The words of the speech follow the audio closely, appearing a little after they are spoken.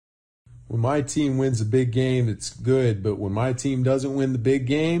when my team wins a big game, it's good. But when my team doesn't win the big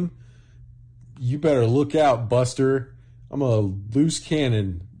game, you better look out, Buster. I'm a loose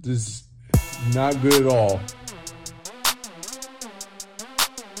cannon. This is not good at all.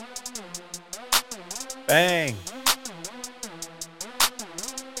 Bang.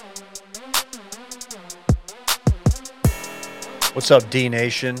 What's up, D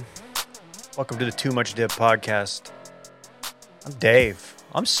Nation? Welcome to the Too Much Dip podcast. I'm Dave.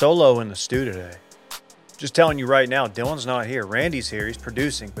 I'm solo in the stew today. Just telling you right now, Dylan's not here. Randy's here. He's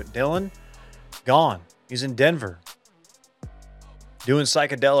producing, but Dylan, gone. He's in Denver. Doing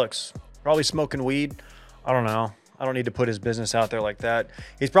psychedelics. Probably smoking weed. I don't know. I don't need to put his business out there like that.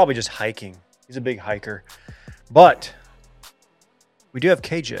 He's probably just hiking. He's a big hiker. But we do have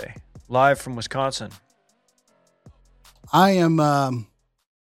KJ live from Wisconsin. I am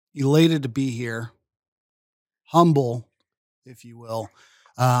elated to be here, humble, if you will,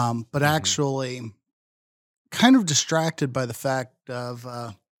 but actually kind of distracted by the fact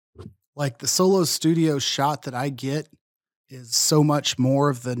of like the solo studio shot that I get is so much more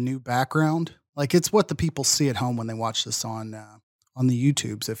of the new background. Like it's what the people see at home when they watch this on the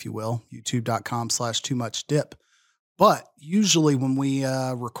YouTubes, if you will, youtube.com/toomuchdip. But usually when we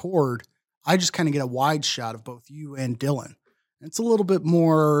record, I just kind of get a wide shot of both you and Dylan. It's a little bit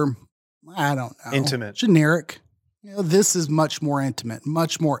more, I don't know. Intimate. Generic. You know, this is much more intimate,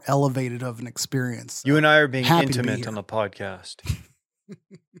 much more elevated of an experience. You and I are being Happy intimate on the podcast.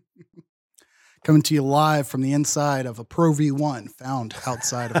 Coming to you live from the inside of a Pro V1 found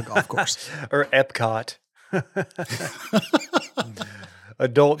outside of a golf course. Or Epcot.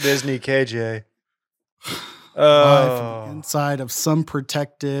 Adult Disney KJ. Live from the inside of some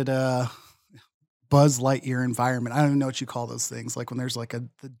protected Buzz Lightyear environment. I don't even know what you call those things. Like when there's like the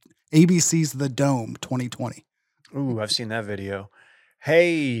ABC's The Dome 2020. Ooh, I've seen that video.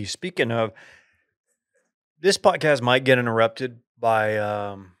 Hey, speaking of, this podcast might get interrupted by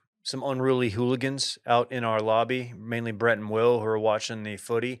some unruly hooligans out in our lobby, mainly Brett and Will, who are watching the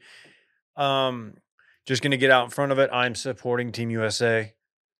footy. Just going to get out in front of it. I'm supporting Team USA.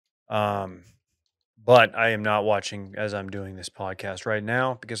 But I am not watching as I'm doing this podcast right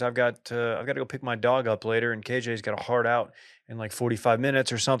now because I've got to go pick my dog up later, and KJ's got a hard out in like 45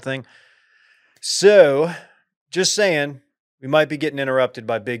 minutes or something. So, just saying, we might be getting interrupted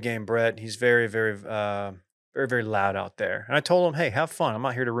by Big Game Brett. He's very, very, very, very loud out there. And I told him, hey, have fun. I'm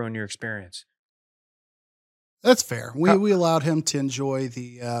not here to ruin your experience. That's fair. We allowed him to enjoy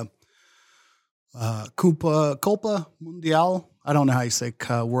the Copa Mundial. I don't know how you say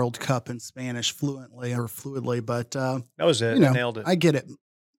World Cup in Spanish fluidly, but that was it. You know, I nailed it. I get it.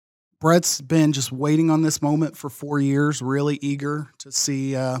 Brett's been just waiting on this moment for 4 years, really eager to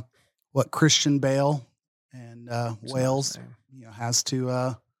see what Christian Bale and Wales has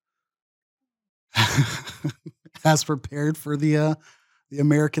to has prepared for the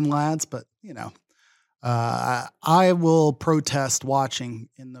American lads. But I will protest watching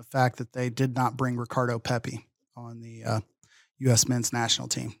in the fact that they did not bring Ricardo Pepi on the U.S. men's national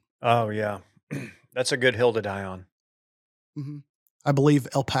team. Oh, yeah. That's a good hill to die on. Mm-hmm. I believe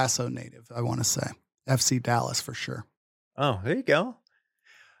El Paso native, I want to say. FC Dallas for sure. Oh, there you go.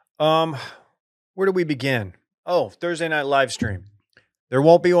 Where do we begin? Oh, Thursday night live stream. There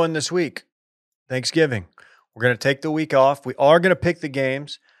won't be one this week. Thanksgiving. We're going to take the week off. We are going to pick the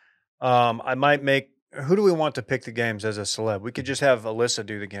games. I might make... Who do we want to pick the games as a celeb? We could just have Alyssa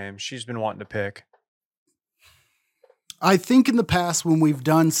do the games. She's been wanting to pick. I think in the past when we've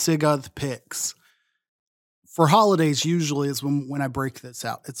done SIGUD picks, for holidays usually is when I break this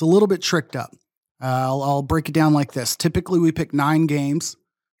out. It's a little bit tricked up. I'll break it down like this. Typically we pick 9 games.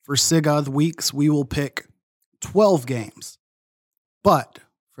 For SIGUD weeks, we will pick 12 games. But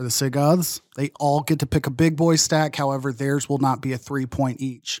for the SIGUDs, they all get to pick a big boy stack. However, theirs will not be a 3-point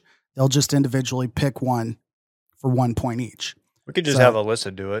each. They'll just individually pick one for 1 point each. We could just have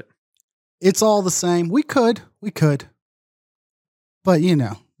Alyssa do it. It's all the same. We could. But, I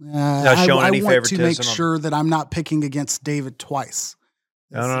want to make sure that I'm not picking against David twice.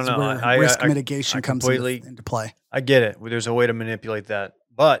 No. Risk mitigation comes into play. I get it. There's a way to manipulate that.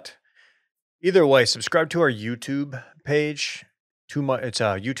 But either way, subscribe to our YouTube page. It's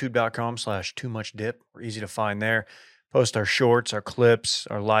youtube.com/toomuchdip. We're easy to find there. Post our shorts, our clips,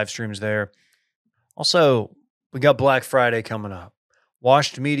 our live streams there. Also, we got Black Friday coming up.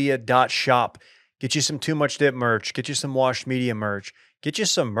 Washedmedia.shop. Get you some Too Much Dip merch. Get you some Washed Media merch. Get you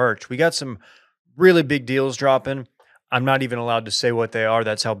some merch. We got some really big deals dropping. I'm not even allowed to say what they are.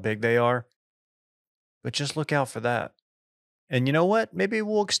 That's how big they are. But just look out for that. And you know what? Maybe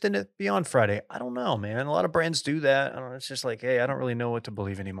we'll extend it beyond Friday. I don't know, man. A lot of brands do that. I don't know. It's just like, hey, I don't really know what to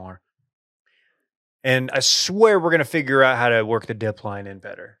believe anymore. And I swear we're going to figure out how to work the dip line in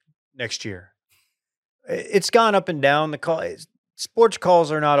better next year. It's gone up and down. Sports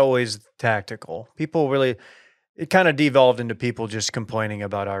calls are not always tactical. People really, it kind of devolved into people just complaining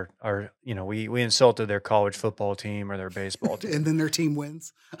about our we insulted their college football team or their baseball team. And then their team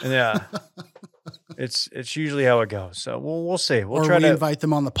wins. Yeah. It's usually how it goes. So we'll see. We'll or try we to invite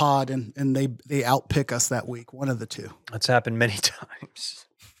them on the pod and they outpick us that week. One of the two. That's happened many times.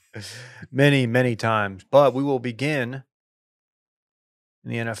 Many, many times. But we will begin in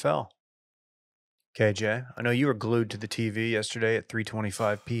the NFL. KJ, I know you were glued to the TV yesterday at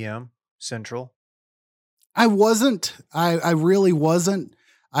 3:25 p.m. Central. I wasn't. I really wasn't.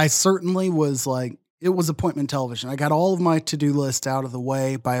 I certainly was like, it was appointment television. I got all of my to-do list out of the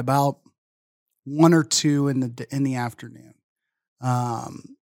way by about 1 or 2 in the afternoon.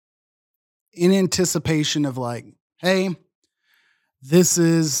 In anticipation of like, hey, this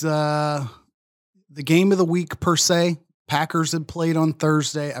is the game of the week per se. Packers had played on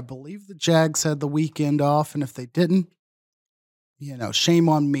Thursday. I believe the Jags had the weekend off, and if they didn't, shame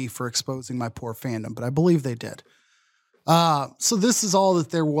on me for exposing my poor fandom, but I believe they did. So this is all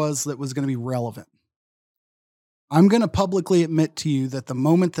that there was that was going to be relevant. I'm going to publicly admit to you that the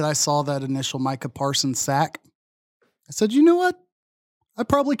moment that I saw that initial Micah Parsons sack, I said, you know what? I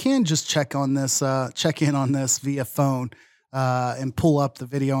probably can just check in on this via phone and pull up the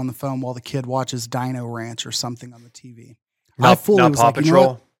video on the phone while the kid watches Dino Ranch or something on the TV. I fully was Paw like, Patrol. you know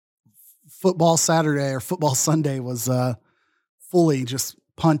what? Football Saturday or Football Sunday was fully just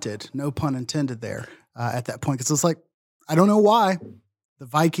punted, no pun intended there at that point. Because it's like, I don't know why. The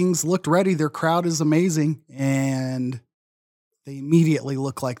Vikings looked ready. Their crowd is amazing. And they immediately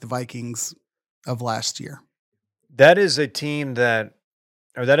look like the Vikings of last year. That is a team that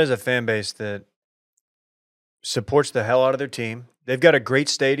is a fan base that supports the hell out of their team. They've got a great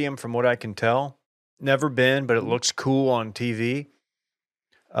stadium from what I can tell. Never been, but it looks cool on TV.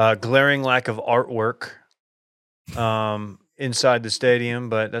 Glaring lack of artwork inside the stadium,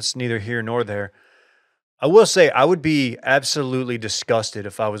 but that's neither here nor there. I will say I would be absolutely disgusted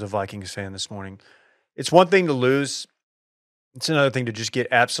if I was a Vikings fan this morning. It's one thing to lose. It's another thing to just get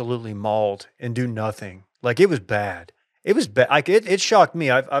absolutely mauled and do nothing. Like, it was bad. It was bad. Like, it shocked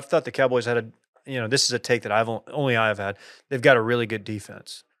me. I've thought the Cowboys had this is a take that I've had. They've got a really good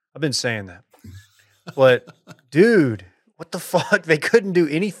defense. I've been saying that. But, dude, what the fuck? They couldn't do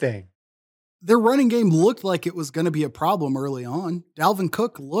anything. Their running game looked like it was going to be a problem early on. Dalvin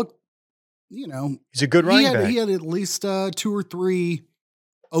Cook looked, he's a good running back. He had at least 2 or 3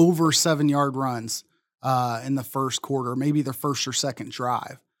 over 7-yard runs in the first quarter, maybe their first or second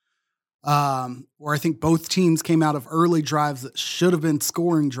drive. Where I think both teams came out of early drives that should have been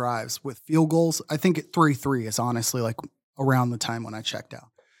scoring drives with field goals. I think at 3-3 is honestly like around the time when I checked out.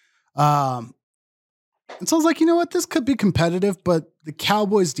 And so I was like, you know what, this could be competitive, but the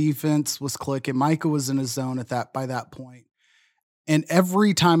Cowboys defense was clicking. Micah was in his zone by that point. And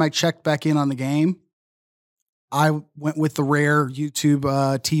every time I checked back in on the game, I went with the rare YouTube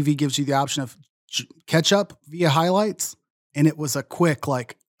TV gives you the option of catch up via highlights. And it was a quick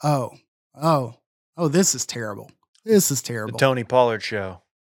like, oh, this is terrible. This is terrible. The Tony Pollard show.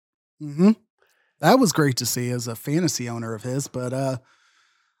 Mm-hmm. That was great to see as a fantasy owner of his, but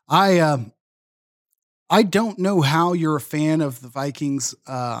I don't know how you're a fan of the Vikings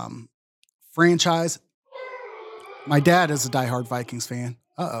franchise. My dad is a diehard Vikings fan.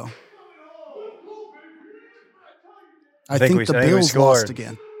 Uh-oh. I think the Bills lost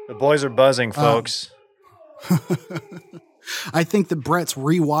again. The boys are buzzing, folks. I think that Brett's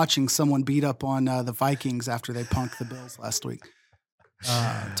rewatching someone beat up on the Vikings after they punked the Bills last week.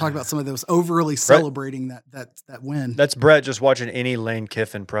 Talk about somebody that was overly celebrating that win. That's Brett just watching any Lane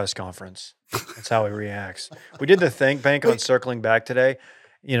Kiffin press conference. That's how he reacts. We did the Think Bank on circling back today.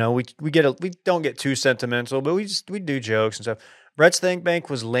 We don't get too sentimental, but we do jokes and stuff. Brett's Think Bank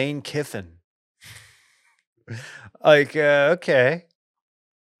was Lane Kiffin. Like, okay.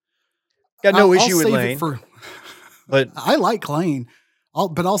 Got no issue with Lane. But I like Lane.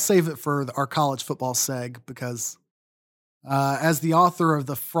 I'll save it for our college football seg because as the author of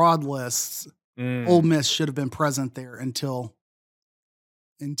the fraud lists, Ole Miss should have been present there until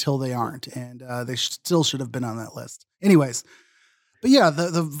they aren't, and they still should have been on that list. Anyways, but yeah,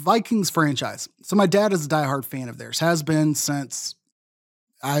 the Vikings franchise. So my dad is a diehard fan of theirs, has been since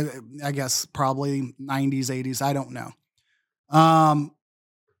I guess probably 90s, 80s. I don't know.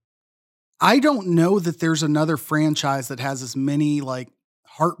 I don't know that there's another franchise that has as many like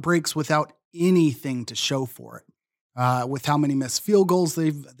heartbreaks without anything to show for it. with how many missed field goals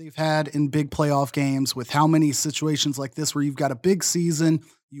they've had in big playoff games, with how many situations like this where you've got a big season,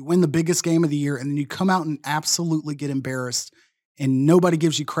 you win the biggest game of the year, and then you come out and absolutely get embarrassed, and nobody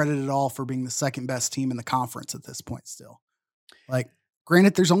gives you credit at all for being the second best team in the conference at this point still. Like,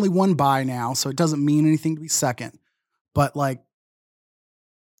 granted, there's only one bye now, so it doesn't mean anything to be second, but like,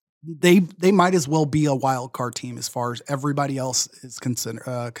 they might as well be a wild card team as far as everybody else is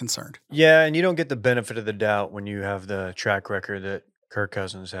concerned. Yeah, and you don't get the benefit of the doubt when you have the track record that Kirk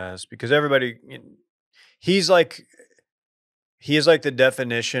Cousins has, because everybody, he is like the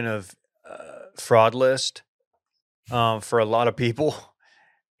definition of fraud list for a lot of people.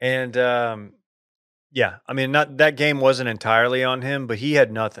 And yeah, I mean, not that game wasn't entirely on him, but he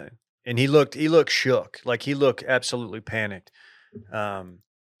had nothing, and he looked shook, like he looked absolutely panicked.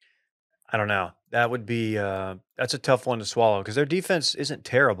 I don't know. That would be that's a tough one to swallow because their defense isn't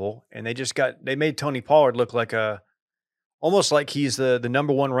terrible, and they made Tony Pollard look like almost like he's the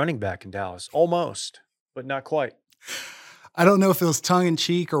number one running back in Dallas, almost, but not quite. I don't know if it was tongue in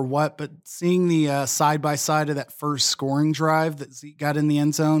cheek or what, but seeing the side by side of that first scoring drive that Zeke got in the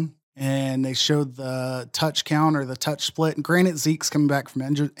end zone, and they showed the touch count or the touch split. And granted, Zeke's coming back from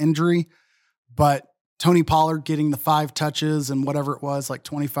injury, but Tony Pollard getting the 5 touches and whatever it was, like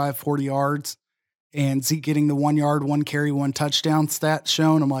 25, 40 yards, and Zeke getting the 1 yard, 1 carry, 1 touchdown stat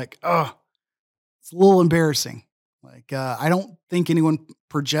shown. I'm like, oh, it's a little embarrassing. Like, I don't think anyone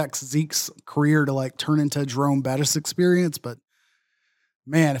projects Zeke's career to like turn into a Jerome Bettis experience, but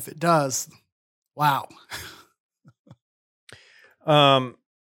man, if it does, wow.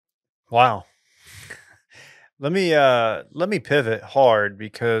 Wow. Let me pivot hard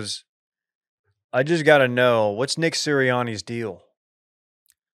because I just got to know, what's Nick Sirianni's deal?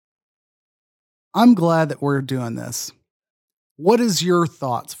 I'm glad that we're doing this. What is your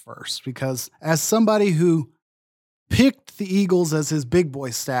thoughts first? Because as somebody who picked the Eagles as his big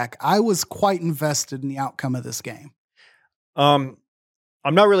boy stack, I was quite invested in the outcome of this game. I'm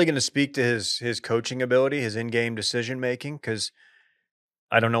not really going to speak to his coaching ability, his in-game decision-making, because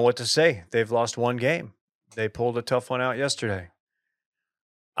I don't know what to say. They've lost one game. They pulled a tough one out yesterday.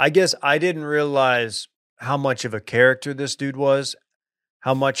 I guess I didn't realize how much of a character this dude was,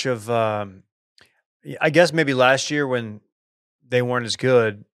 how much of, I guess maybe last year when they weren't as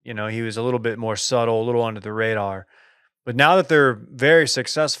good, he was a little bit more subtle, a little under the radar. But now that they're very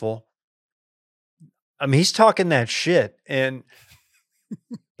successful, I mean, he's talking that shit. And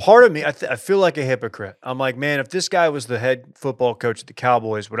part of me, I feel like a hypocrite. I'm like, man, if this guy was the head football coach at the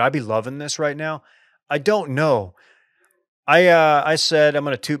Cowboys, would I be loving this right now? I don't know. I said, I'm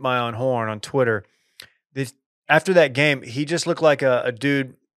going to toot my own horn on Twitter. After that game, he just looked like a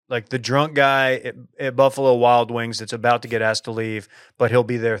dude, like the drunk guy at Buffalo Wild Wings that's about to get asked to leave, but he'll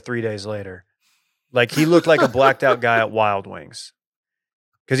be there 3 days later. Like, he looked like a blacked out guy at Wild Wings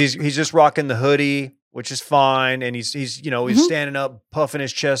because he's just rocking the hoodie, which is fine, and he's standing up, puffing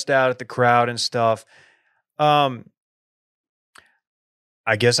his chest out at the crowd and stuff.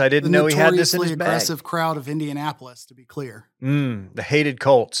 I guess I didn't know he had this in his bag. The aggressive crowd of Indianapolis, to be clear. The hated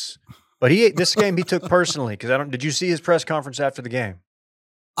Colts. But this game he took personally because did you see his press conference after the game?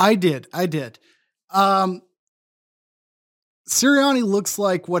 I did. Sirianni looks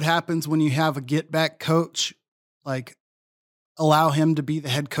like what happens when you have a get back coach, like allow him to be the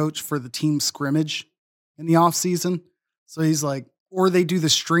head coach for the team scrimmage in the off season. So he's like, or they do the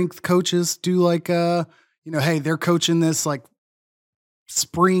strength coaches do like, hey, they're coaching this like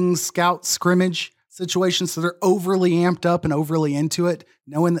spring scout scrimmage situation. So they're overly amped up and overly into it,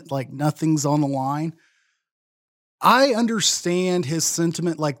 knowing that like nothing's on the line. I understand his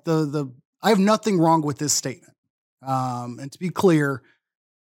sentiment. Like I have nothing wrong with this statement. And to be clear,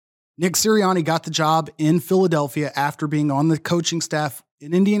 Nick Sirianni got the job in Philadelphia after being on the coaching staff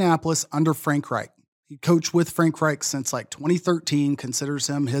in Indianapolis under Frank Reich. He coached with Frank Reich since like 2013, considers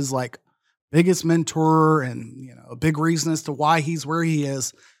him his like biggest mentor and, a big reason as to why he's where he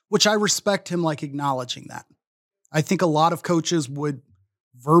is, which I respect him like acknowledging that. I think a lot of coaches would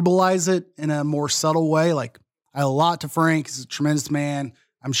verbalize it in a more subtle way. Like, I owe a lot to Frank. He's a tremendous man.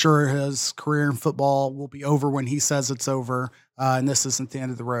 I'm sure his career in football will be over when he says it's over. And this isn't the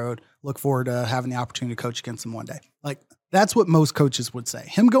end of the road. Look forward to having the opportunity to coach against him one day. Like, that's what most coaches would say.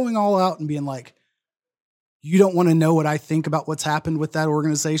 Him going all out and being like, you don't want to know what I think about what's happened with that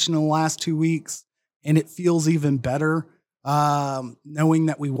organization in the last 2 weeks. And it feels even better knowing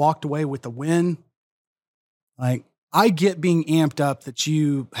that we walked away with the win. Like, I get being amped up that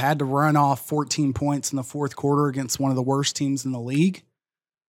you had to run off 14 points in the fourth quarter against one of the worst teams in the league.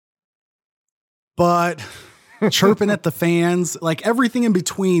 But chirping at the fans, like everything in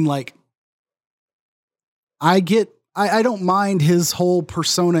between, like I get I don't mind his whole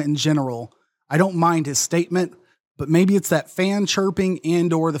persona in general. I don't mind his statement, but maybe it's that fan chirping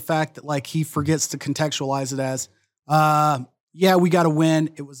and or the fact that like he forgets to contextualize it as, yeah, we got to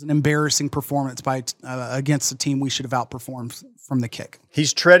win. It was an embarrassing performance by against a team we should have outperformed from the kick.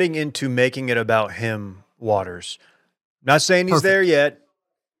 He's treading into making it about him, Waters. Not saying he's there yet.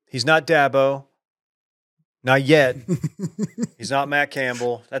 He's not Dabo. Not yet. He's not Matt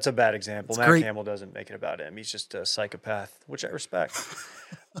Campbell. That's a bad example. Matt Campbell doesn't make it about him. He's just a psychopath, which I respect.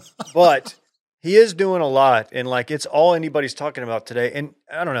 But he is doing a lot, and like it's all anybody's talking about today. And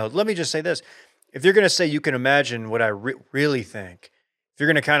I don't know. Let me just say this. If you're going to say you can imagine what I really think, if you're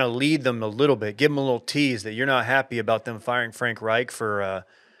going to kind of lead them a little bit, give them a little tease that you're not happy about them firing Frank Reich for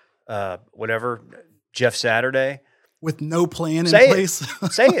whatever, Jeff Saturday. With no plan in place.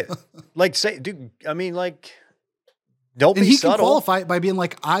 Say it. Like, dude, I mean, like, don't be subtle. And he can qualify it by being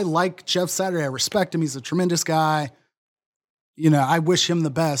like, I like Jeff Saturday. I respect him. He's a tremendous guy. You know, I wish him the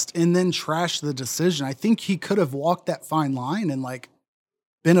best. And then trash the decision. I think he could have walked that fine line and, like,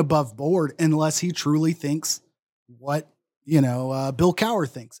 been above board unless he truly thinks what, you know, Bill Cowher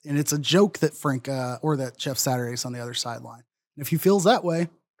thinks. And it's a joke that Frank or that Jeff Saturday's on the other sideline. And if he feels that way,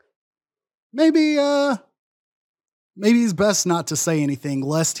 maybe he's best not to say anything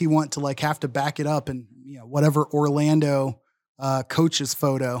lest he want to like have to back it up and, you know, whatever Orlando coach's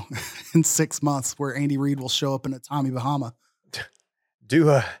photo in 6 months where Andy Reid will show up in a Tommy Bahama. Do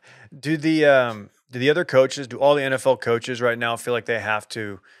the other coaches, do all the NFL coaches right now feel like they have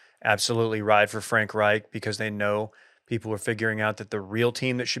to absolutely ride for Frank Reich because they know people are figuring out that the real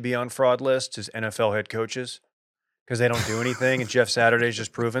team that should be on fraud lists is NFL head coaches because they don't do anything and Jeff Saturday's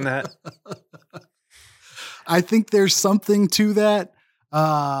just proven that? I think there's something to that.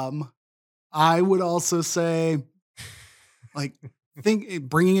 I would also say, like,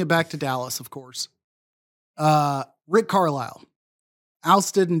 bringing it back to Dallas, of course. Rick Carlisle,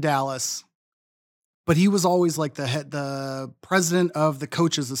 ousted in Dallas, but he was always like the president of the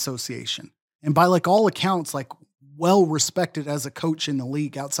Coaches Association, and by like all accounts, like well respected as a coach in the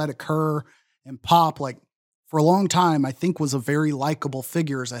league outside of Kerr and Pop. Like for a long time, I think was a very likable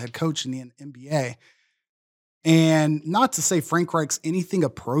figure as a head coach in the NBA. And not to say Frank Reich's anything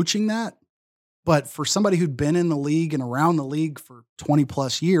approaching that, but for somebody who'd been in the league and around the league for 20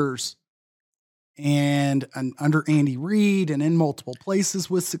 plus years and under Andy Reid and in multiple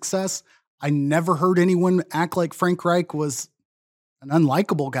places with success, I never heard anyone act like Frank Reich was an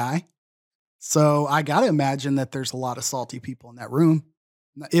unlikable guy. So I got to imagine that there's a lot of salty people in that room,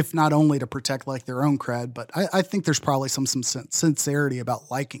 if not only to protect like their own cred, but I think there's probably some sincerity about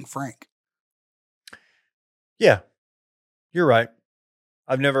liking Frank. Yeah, you're right.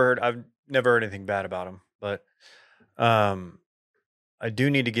 I've never heard anything bad about him, but I do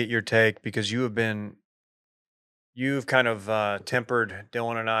need to get your take because you've kind of tempered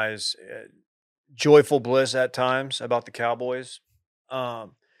Dylan and I's joyful bliss at times about the Cowboys. Do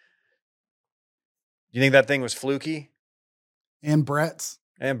you think that thing was fluky? And Brett's.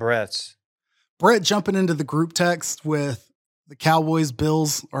 Brett jumping into the group text with the Cowboys,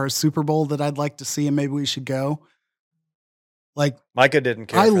 Bills are a Super Bowl that I'd like to see, and maybe we should go. Like Micah didn't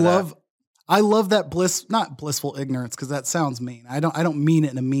care. I love that not blissful ignorance, because that sounds mean. I don't mean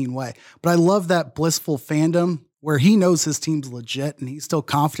it in a mean way, but I love that blissful fandom where he knows his team's legit and he's still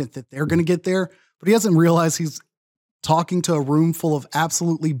confident that they're going to get there, but he doesn't realize he's talking to a room full of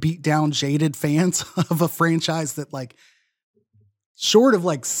absolutely beat down, jaded fans of a franchise that, like, short of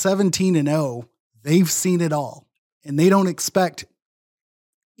like 17-0, they've seen it all. And they don't expect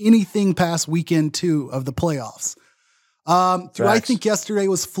anything past weekend 2 of the playoffs. Do I think yesterday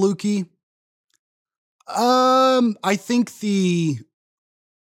was fluky? I think the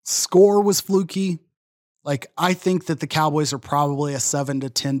score was fluky. Like, I think that the Cowboys are probably a 7 to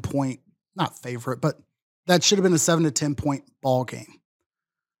 10 point, not favorite, but that should have been a 7 to 10 point ball game.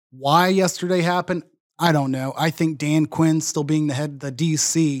 Why yesterday happened? I don't know. I think Dan Quinn still being the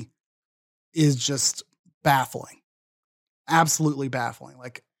DC is just baffling. Absolutely baffling.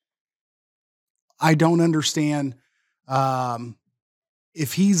 Like, I don't understand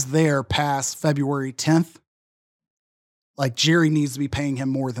if he's there past February 10th, like Jerry needs to be paying him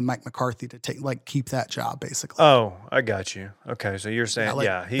more than Mike McCarthy to keep that job, basically. Oh, I got you. Okay. So you're saying,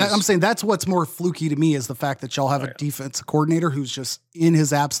 I'm saying that's what's more fluky to me is the fact that y'all have a defensive coordinator who's just in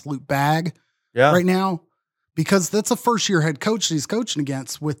his absolute bag right now, because that's a first year head coach that he's coaching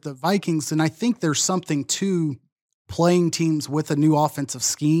against with the Vikings. And I think there's something to playing teams with a new offensive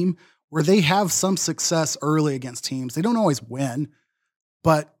scheme where they have some success early against teams. They don't always win,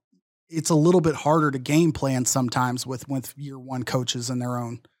 but it's a little bit harder to game plan sometimes with year one coaches and their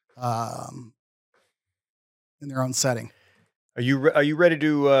own in their own setting. Are you ready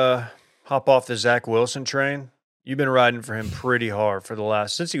to hop off the Zach Wilson train? You've been riding for him pretty hard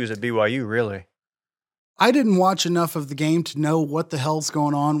since he was at BYU, really. I didn't watch enough of the game to know what the hell's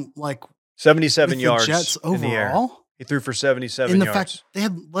going on. Like 77 yards Jets overall. in the air. He threw for 77 in the yards. Fact they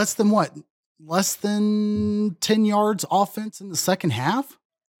had less than 10 yards offense in the second half.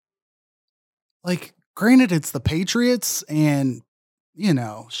 Like, granted, it's the Patriots, and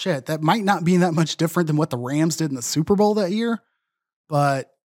that might not be that much different than what the Rams did in the Super Bowl that year.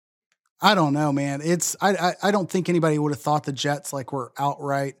 But I don't know, man. I don't think anybody would have thought the Jets were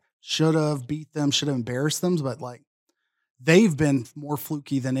outright should have beat them, should have embarrassed them, but they've been more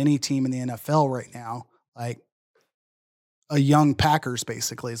fluky than any team in the NFL right now. Like a young Packers,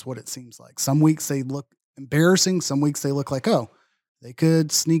 basically, is what it seems like. Some weeks they look embarrassing. Some weeks they look like, they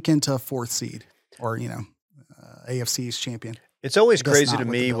could sneak into a 4th seed or, AFC East champion. It's always crazy to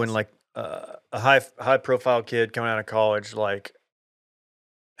me when a high profile kid coming out of college,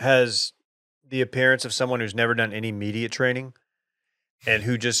 has the appearance of someone who's never done any media training and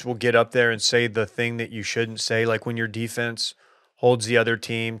who just will get up there and say the thing that you shouldn't say. Like when your defense holds the other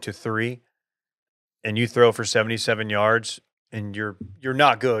team to 3 and you throw for 77 yards and you're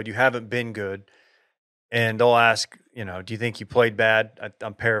not good. You haven't been good. And they'll ask, do you think you played bad?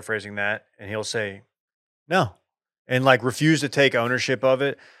 I'm paraphrasing that. And he'll say, no. And refuse to take ownership of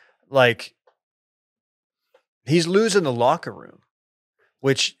it. He's losing the locker room,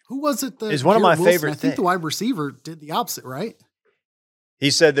 which who was it? Is one of my favorite things. I think the wide receiver did the opposite, right? He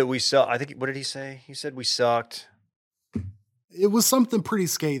said that we sucked. I think, what did he say? He said we sucked. It was something pretty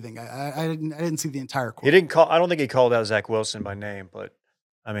scathing. I didn't see the entire quote. He didn't call. I don't think he called out Zach Wilson by name, but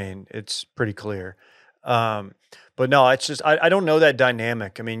I mean, it's pretty clear. But no, it's just I don't know that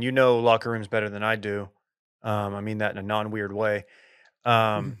dynamic. I mean, locker rooms better than I do. I mean that in a non-weird way.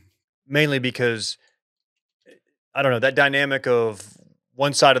 Mainly because I don't know that dynamic of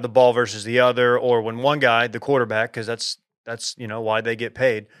one side of the ball versus the other, or when one guy, the quarterback, because that's why they get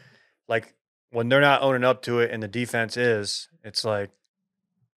paid. When they're not owning up to it and the defense is, it's I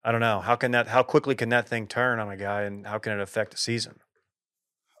don't know. How quickly can that thing turn on a guy, and how can it affect the season?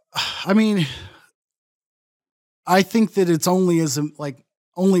 I mean, I think that it's only as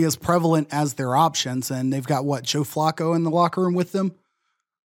prevalent as their options, and they've got Joe Flacco in the locker room with them.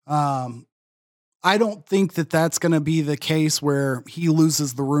 I don't think that that's going to be the case where he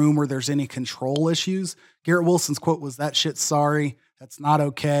loses the room or there's any control issues. Garrett Wilson's quote was, "That shit's sorry. That's not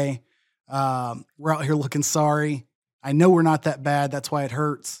okay. We're out here looking sorry. I know we're not that bad. That's why it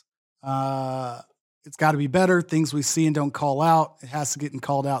hurts. It's got to be better. Things we see and don't call out. It has to get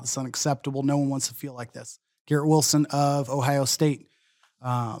called out. It's unacceptable. No one wants to feel like this." Garrett Wilson of Ohio State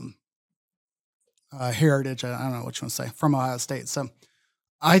heritage. I don't know what you want to say, from Ohio State. So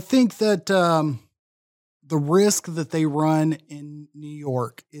I think that the risk that they run in New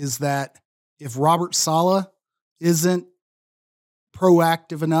York is that if Robert Saleh isn't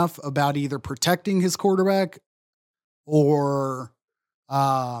proactive enough about either protecting his quarterback or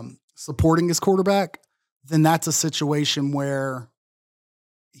supporting his quarterback, then that's a situation where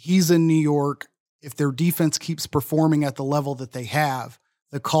he's in New York. If their defense keeps performing at the level that they have,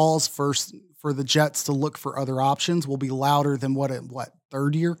 the calls for the Jets to look for other options will be louder than what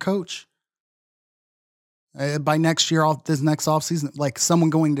third-year coach? By next year, this next offseason, someone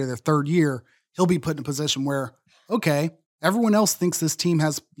going to their third year, he'll be put in a position where, okay, everyone else thinks this team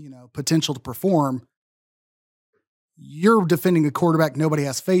has, potential to perform. You're defending a quarterback nobody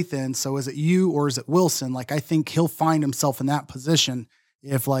has faith in. So is it you or is it Wilson? I think he'll find himself in that position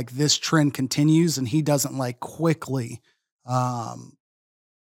if this trend continues and he doesn't quickly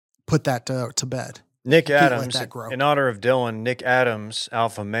put that to bed. Nick Adams, in honor of Dylan, Nick Adams,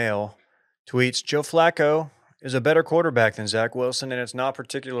 alpha male, tweets, "Joe Flacco is a better quarterback than Zach Wilson, and it's not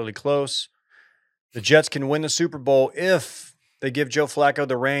particularly close. The Jets can win the Super Bowl if they give Joe Flacco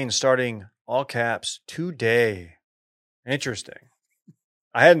the reins starting, all caps, today." Interesting.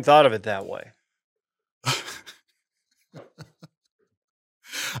 I hadn't thought of it that way.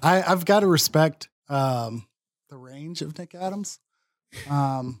 I've got to respect the range of Nick Adams.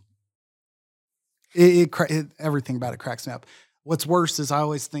 Everything about it cracks me up. What's worse is I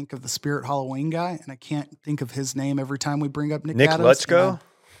always think of the Spirit Halloween guy, and I can't think of his name every time we bring up Nick Adams. Let's go.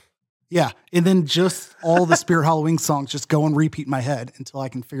 Yeah, and then just all the Spirit Halloween songs just go and repeat in my head until I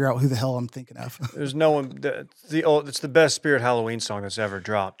can figure out who the hell I'm thinking of. There's no one. It's the best Spirit Halloween song that's ever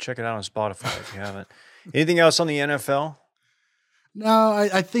dropped. Check it out on Spotify if you haven't. Anything else on the NFL? No,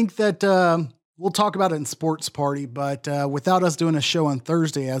 I think that we'll talk about it in Sports Party, but without us doing a show on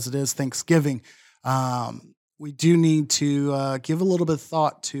Thursday, as it is Thanksgiving, we do need to give a little bit of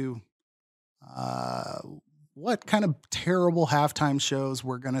thought to what kind of terrible halftime shows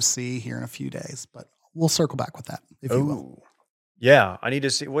we're going to see here in a few days, but we'll circle back with that if you will. Yeah, I need to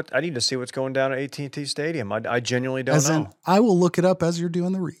see what's going down at AT&T Stadium. I genuinely don't know. I will look it up as you're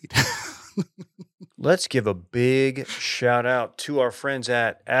doing the read. Let's give a big shout out to our friends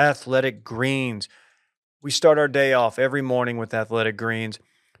at Athletic Greens. We start our day off every morning with Athletic Greens.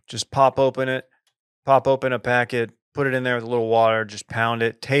 Just pop open a packet, put it in there with a little water, just pound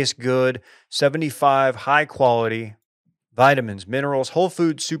it. Tastes good. 75 high quality vitamins, minerals, whole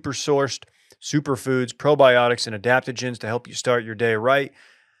food, super sourced, superfoods, probiotics, and adaptogens to help you start your day right.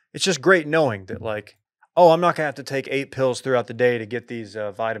 It's just great knowing that, like, oh, I'm not going to have to take 8 pills throughout the day to get these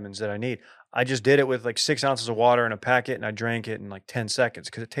vitamins that I need. I just did it with like 6 ounces of water in a packet, and I drank it in like 10 seconds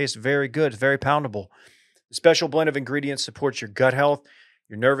because it tastes very good. It's very poundable. The special blend of ingredients supports your gut health,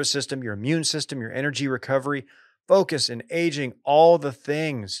 your nervous system, your immune system, your energy recovery, focus, and aging, all the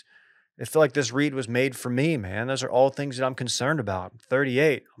things. I feel like this read was made for me, man. Those are all things that I'm concerned about. I'm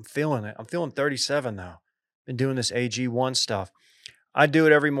 38. I'm feeling it. I'm feeling 37 now. Been doing this AG1 stuff. I do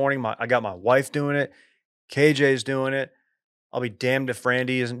it every morning. I got my wife doing it. KJ's doing it. I'll be damned if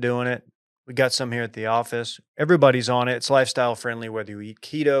Randy isn't doing it. We got some here at the office. Everybody's on it. It's lifestyle friendly, whether you eat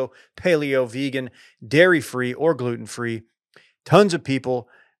keto, paleo, vegan, dairy-free, or gluten-free. Tons of people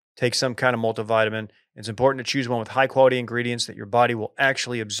take some kind of multivitamin. It's important to choose one with high-quality ingredients that your body will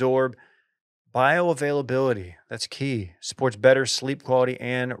actually absorb. Bioavailability, that's key. Supports better sleep quality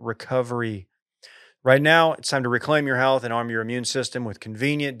and recovery. Right now, it's time to reclaim your health and arm your immune system with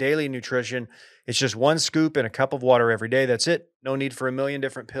convenient daily nutrition. It's just 1 scoop in a cup of water every day. That's it. No need for a million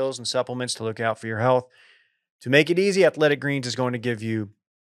different pills and supplements to look out for your health. To make it easy, Athletic Greens is going to give you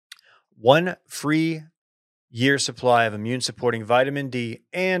 1 free year supply of immune-supporting vitamin D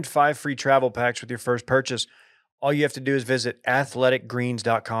and 5 free travel packs with your first purchase. All you have to do is visit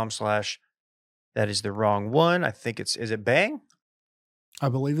athleticgreens.com/ that is the wrong one. I think is it Bang? I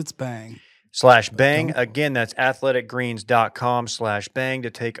believe it's Bang. /Bang. Again, that's athleticgreens.com/Bang to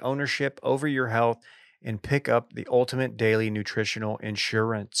take ownership over your health and pick up the ultimate daily nutritional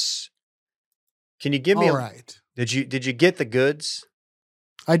insurance. Can you give me right. Did you get the goods?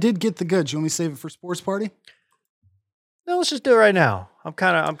 I did get the goods. You want me to save it for sports party? No, let's just do it right now. I'm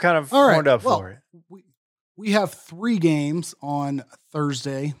kind of warmed up for it. We have 3 games on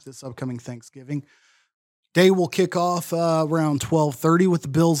Thursday, this upcoming Thanksgiving. Day will kick off around 12:30 with the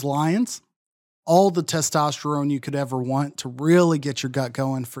Bills-Lions. All the testosterone you could ever want to really get your gut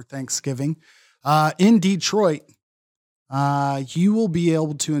going for Thanksgiving. In Detroit, you will be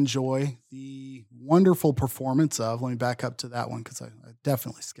able to enjoy the wonderful performance of, let me back up to that one because I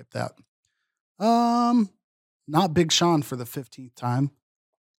definitely skipped that. Not Big Sean for the 15th time.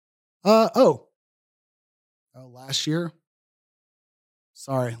 Last year.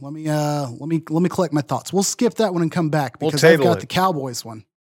 Sorry, let me collect my thoughts. We'll skip that one and come back because I've got the Cowboys one.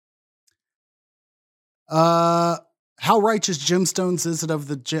 How righteous gemstones is it of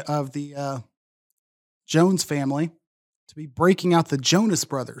the Jones family to be breaking out the Jonas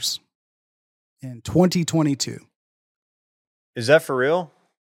Brothers in 2022? Is that for real?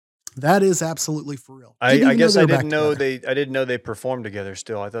 That is absolutely for real. I didn't know they performed together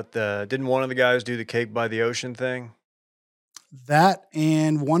still. I thought didn't one of the guys do the Cake by the Ocean thing? That,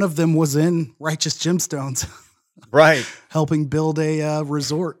 and one of them was in Righteous Gemstones. Right. Helping build a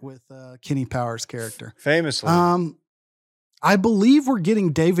resort with Kenny Powers' character. Famously. I believe we're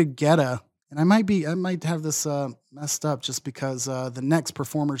getting David Guetta, and I might have this messed up just because the next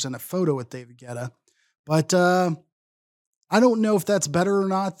performer's in a photo with David Guetta. But I don't know if that's better or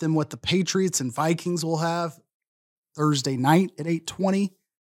not than what the Patriots and Vikings will have Thursday night at 8:20.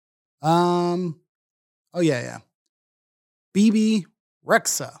 Yeah. BB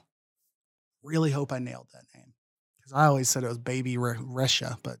Rexa. Really hope I nailed that name because I always said it was Baby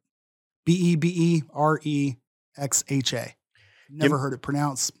Resha, but BEBEREXHA. Never heard it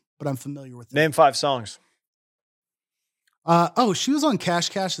pronounced, but I'm familiar with it. Name 5 songs. She was on Cash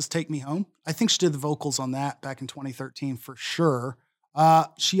Cash's Take Me Home. I think she did the vocals on that back in 2013 for sure.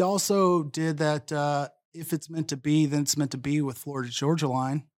 She also did that If It's Meant to Be, Then It's Meant to Be with Florida Georgia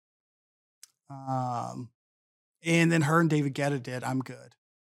Line. And then her and David Guetta did I'm Good.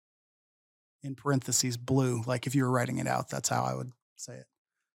 In parentheses, blue. Like if you were writing it out, that's how I would say it.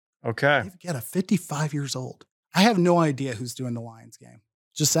 Okay. David Guetta, 55 years old. I have no idea who's doing the Lions game.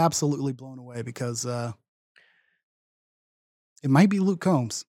 Just absolutely blown away because it might be Luke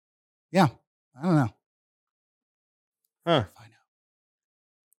Combs. Yeah, I don't know. Huh. I know.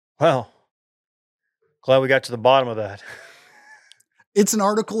 Well, glad we got to the bottom of that. It's an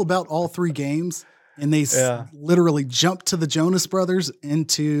article about all 3 games, and they literally jumped to the Jonas Brothers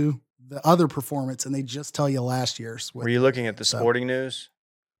into the other performance, and they just tell you last year's. Were you looking at the Sporting News?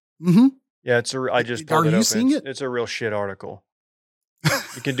 Mm-hmm. Yeah, I just pulled it Are you open. seeing it? It's a real shit article.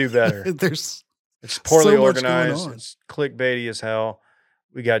 You can do better. It's poorly so organized. It's clickbaity as hell.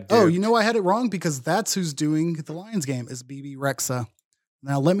 We got duped. Oh, you know I had it wrong because that's who's doing the Lions game is BB Rexa.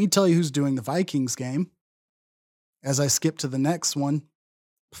 Now let me tell you who's doing the Vikings game. As I skip to the next one.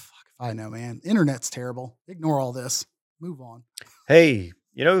 Fuck if I know, man. Internet's terrible. Ignore all this. Move on. Hey,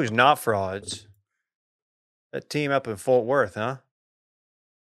 you know who's not frauds? That team up in Fort Worth, huh?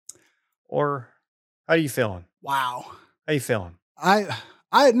 Or how are you feeling? Wow. How you feeling?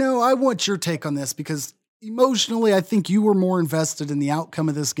 I know I want your take on this because emotionally I think you were more invested in the outcome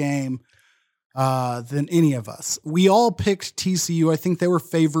of this game than any of us. We all picked TCU. I think they were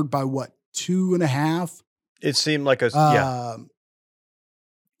favored by 2.5. It seemed like yeah.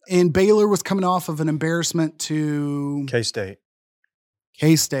 And Baylor was coming off of an embarrassment to K-State,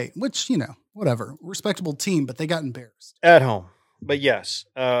 which, whatever, respectable team, but they got embarrassed at home. But yes,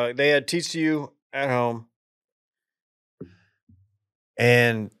 they had TCU at home.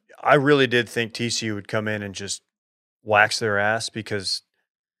 And I really did think TCU would come in and just wax their ass because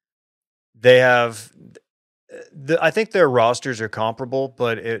they have I think their rosters are comparable,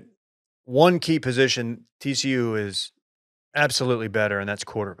 but one key position TCU is absolutely better, and that's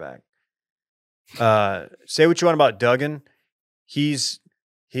quarterback. Say what you want about Duggan. He's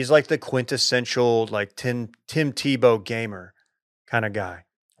like the quintessential like Tim Tebow gamer kind of guy,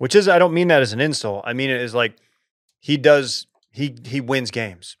 which is, I don't mean that as an insult. I mean it as like he wins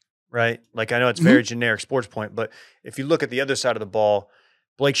games, right? Like I know it's very generic sports point, but if you look at the other side of the ball,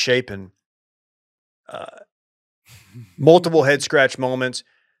 Blake Shapen, multiple head scratch moments.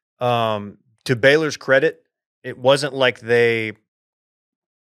 To Baylor's credit, it wasn't like they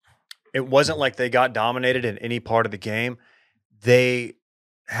got dominated in any part of the game. They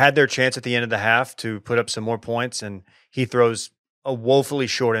had their chance at the end of the half to put up some more points, and he throws a woefully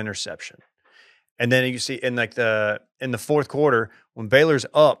short interception. And then you see in the fourth quarter when Baylor's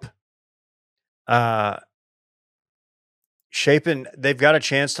up, Shapen, they've got a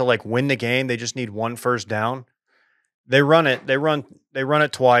chance to like win the game. They just need one first down. They run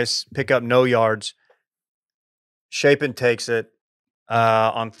it twice, pick up no yards. Shapen takes it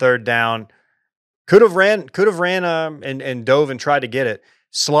on third down. Could have ran and dove and tried to get it.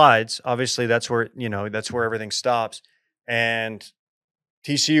 Slides, obviously that's where everything stops. And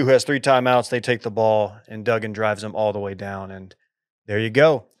TCU, who has 3 timeouts, they take the ball and Duggan drives them all the way down. And there you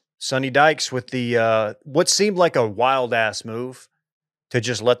go. Sonny Dykes with the what seemed like a wild ass move to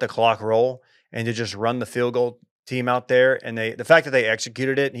just let the clock roll and to just run the field goal team out there. And the fact that they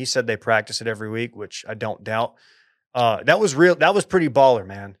executed it, and he said they practice it every week, which I don't doubt. That was real. That was pretty baller,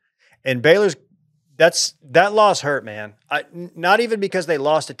 man. And Baylor's that loss hurt, man. Not even because they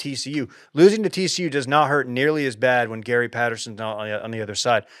lost to TCU. Losing to TCU does not hurt nearly as bad when Gary Patterson's on the other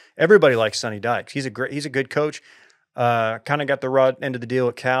side. Everybody likes Sonny Dykes. He's a good coach. Kind of got the raw end of the deal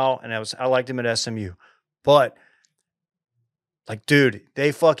at Cal, and I liked him at SMU. But like, dude,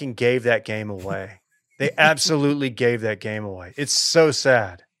 they fucking gave that game away. They absolutely gave that game away. It's so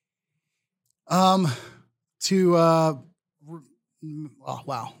sad. Wow.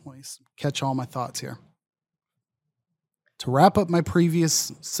 Let me catch all my thoughts here. To wrap up my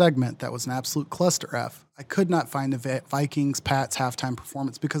previous segment, that was an absolute cluster F. I could not find the Vikings-Pats halftime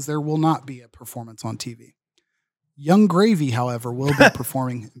performance because there will not be a performance on TV. Young Gravy, however, will be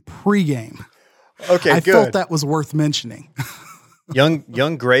performing pregame. Okay, I good. felt that was worth mentioning.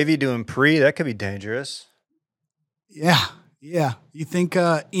 Young Gravy doing pre, that could be dangerous. Yeah. You think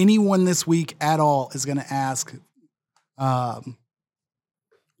anyone this week at all is going to ask, why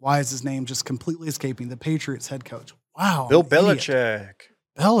is his name just completely escaping? The Patriots head coach. Wow. Bill Belichick.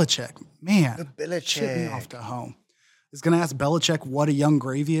 Belichick, man. Belichick. Ship me off to home. Is going to ask Belichick what a Young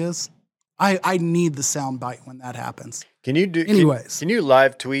Gravy is. I need the sound bite when that happens. Can you do? Anyways, can you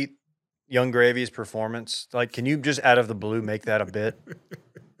live tweet Young Gravy's performance? Like, can you just out of the blue make that a bit?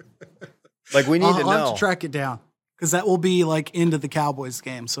 Like, we need to know. I'll have to track it down because that will be like into the Cowboys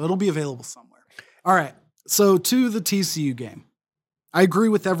game, so it'll be available somewhere. All right, so to the TCU game, I agree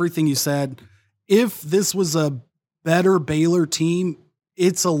with everything you said. If this was a better Baylor team,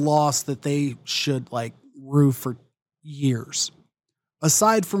 it's a loss that they should like rue for years.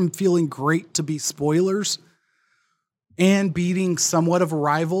 Aside from feeling great to be spoilers and beating somewhat of a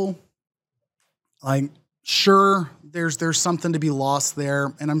rival, like, sure, there's something to be lost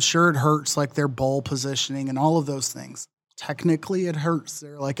there, and I'm sure it hurts like their bowl positioning and all of those things. Technically, it hurts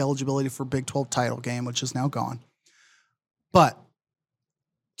their like eligibility for Big 12 title game, which is now gone. But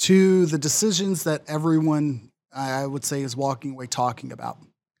to the decisions that everyone, I would say, is walking away talking about,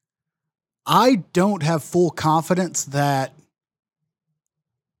 I don't have full confidence that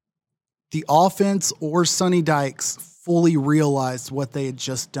the offense or Sonny Dykes fully realized what they had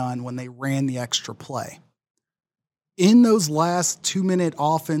just done when they ran the extra play. In those last 2-minute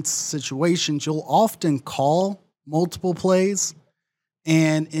offense situations, you'll often call multiple plays.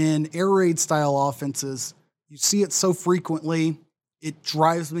 And in air raid style offenses, you see it so frequently, it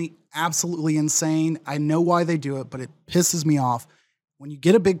drives me absolutely insane. I know why they do it, but it pisses me off. When you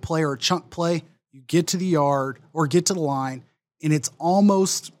get a big play or a chunk play, you get to the yard or get to the line, and it's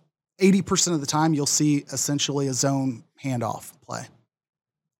almost 80% of the time you'll see essentially a zone handoff play.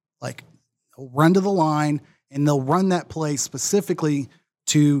 Like, they'll run to the line, and they'll run that play specifically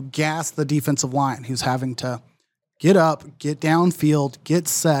to gas the defensive line who's having to get up, get downfield, get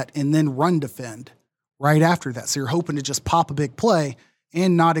set, and then run defend right after that. So you're hoping to just pop a big play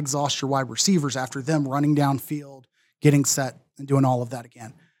and not exhaust your wide receivers after them running downfield, getting set, and doing all of that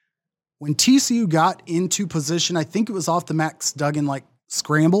again. When TCU got into position, I think it was off the Max Duggan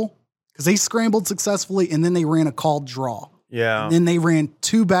scramble, because they scrambled successfully and then they ran a called draw. Yeah. And then they ran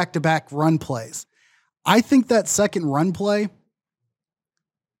 2 back-to-back run plays. I think that second run play,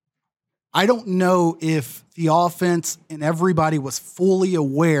 I don't know if the offense and everybody was fully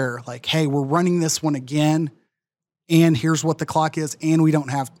aware, like, hey, we're running this one again, and here's what the clock is, and we don't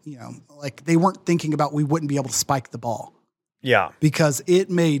have, they weren't thinking about we wouldn't be able to spike the ball. Yeah. Because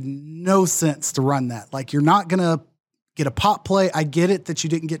it made no sense to run that. Like, you're not going to get a pop play. I get it that you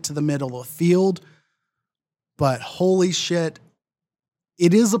didn't get to the middle of the field, but holy shit,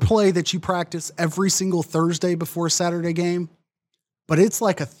 it is a play that you practice every single Thursday before a Saturday game, but it's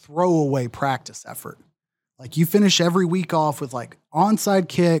like a throwaway practice effort. Like, you finish every week off with onside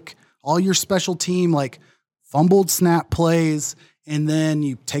kick, all your special team, fumbled snap plays, and then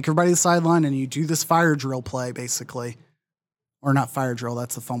you take everybody to the sideline and you do this fire drill play, basically. Or not fire drill,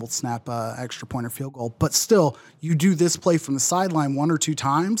 that's a fumbled snap, extra point or field goal. But still, you do this play from the sideline 1 or 2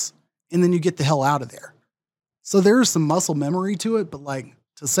 times, and then you get the hell out of there. So there's some muscle memory to it, but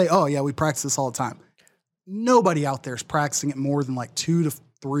to say, oh yeah, we practice this all the time. Nobody out there is practicing it more than 2 to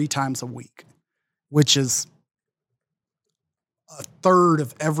 3 times a week, which is a third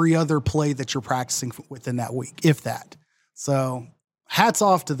of every other play that you're practicing within that week, if that. So hats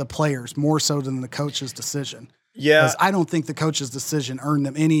off to the players more so than the coach's decision. Yeah. Because I don't think the coach's decision earned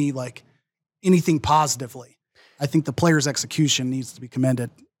them anything positively. I think the player's execution needs to be commended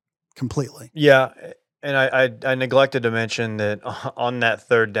completely. Yeah. And I neglected to mention that on that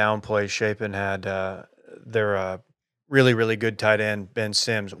third down play, Shapen had their really, really good tight end, Ben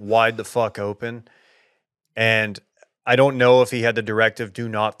Sims, wide the fuck open. And I don't know if he had the directive, do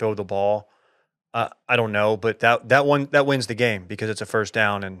not throw the ball. I don't know, but that wins the game because it's a first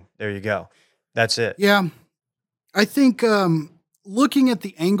down, and there you go. That's it. Yeah. I think looking at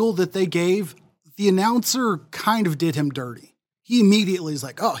the angle that they gave, the announcer kind of did him dirty. He immediately is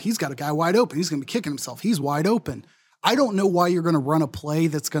like, oh, he's got a guy wide open. He's going to be kicking himself. He's wide open. I don't know why you're going to run a play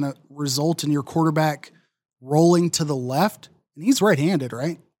that's going to result in your quarterback rolling to the left. And he's right-handed,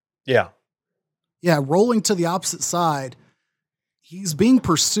 right? Yeah. Yeah, rolling to the opposite side. He's being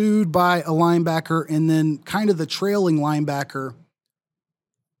pursued by a linebacker, and then kind of the trailing linebacker,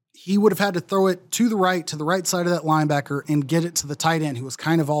 he would have had to throw it to the right side of that linebacker and get it to the tight end, who was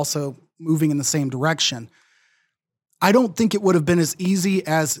kind of also moving in the same direction. I don't think it would have been as easy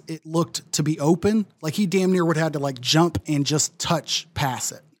as it looked to be open. He damn near would have had to jump and just touch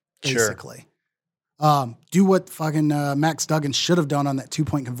pass it, basically. Sure. Do what fucking Max Duggan should have done on that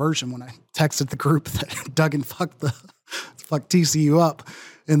 2-point conversion when I texted the group that Duggan fucked TCU up.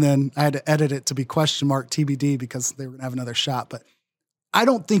 And then I had to edit it to be TBD because they were going to have another shot. But I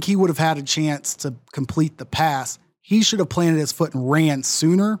don't think he would have had a chance to complete the pass. He should have planted his foot and ran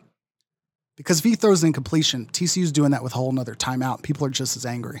sooner. Because if he throws an incompletion, TCU's doing that with a whole nother timeout. People are just as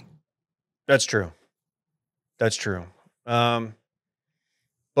angry. That's true. But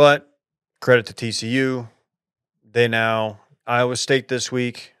credit to TCU. They now Iowa State this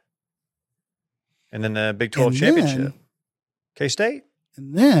week. And then the Big 12 championship. K-State.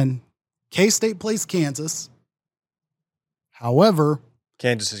 And then K-State plays Kansas. However,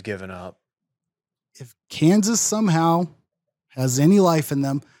 Kansas has given up. If Kansas somehow has any life in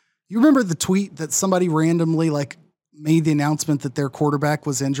them, you remember the tweet that somebody randomly made the announcement that their quarterback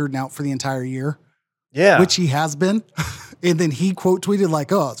was injured and out for the entire year? Yeah. Which he has been. And then he quote tweeted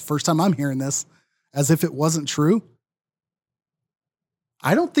oh, it's the first time I'm hearing this, as if it wasn't true.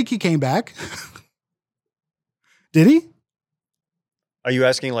 I don't think he came back. Did he? Are you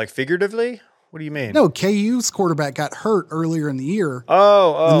asking figuratively? What do you mean? No, KU's quarterback got hurt earlier in the year.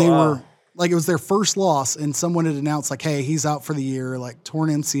 And they were it was their first loss, and someone had announced hey, he's out for the year, torn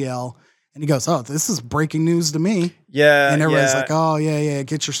MCL. And he goes, "Oh, this is breaking news to me." Yeah. And everybody's yeah. like, "Oh, yeah,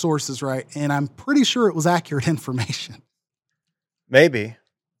 get your sources right." And I'm pretty sure it was accurate information. Maybe.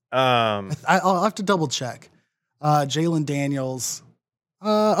 I'll have to double check. Jalen Daniels.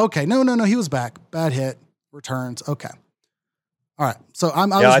 Okay. No. He was back. Bad hit. Returns. Okay. All right. So I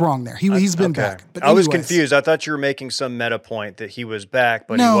was wrong there. He's been back. But I was confused. I thought you were making some meta point that he was back,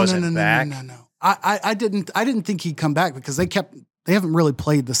 but he wasn't back. No. I didn't think he'd come back because they haven't really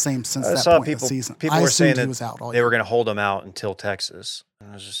played the same since that point of the season. People were saying that he was out all they were going to hold him out until Texas.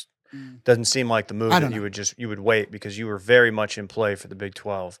 And it just doesn't seem like the move that you would wait because you were very much in play for the Big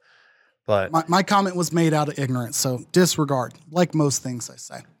 12. But my comment was made out of ignorance, so disregard, like most things I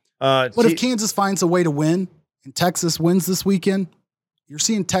say. But if Kansas finds a way to win and Texas wins this weekend, you're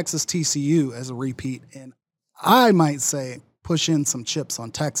seeing Texas TCU as a repeat. And I might say push in some chips on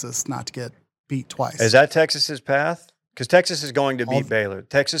Texas not to get beat twice. Is that Texas's path? Because Texas is going to beat Baylor.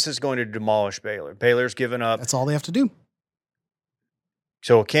 Texas is going to demolish Baylor. Baylor's given up. That's all they have to do.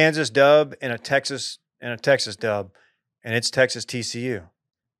 So a Kansas dub and a Texas dub, and it's Texas TCU.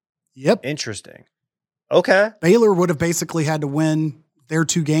 Yep. Interesting. Okay. Baylor would have basically had to win their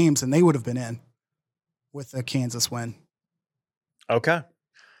 2 games, and they would have been in with a Kansas win. Okay.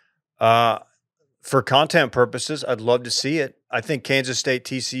 For content purposes, I'd love to see it. I think Kansas State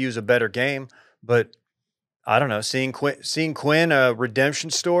TCU is a better game, but I don't know. Seeing Quinn a redemption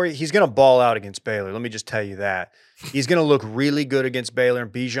story, he's going to ball out against Baylor. Let me just tell you that. He's going to look really good against Baylor,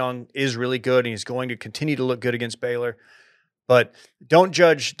 and Bijan is really good, and he's going to continue to look good against Baylor. But don't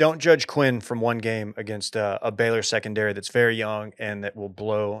judge Quinn from one game against a Baylor secondary that's very young and that will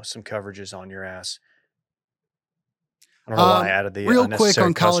blow some coverages on your ass. I don't know why I added the real quick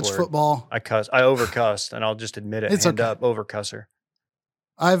on college football. I overcussed, and I'll just admit it. It's Hand okay. up, overcusser.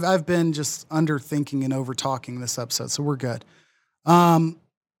 I've been just under thinking and over talking this episode, so we're good. I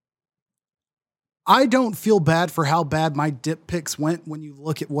don't feel bad for how bad my dip picks went when you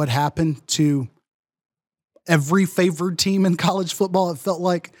look at what happened to every favored team in college football. It felt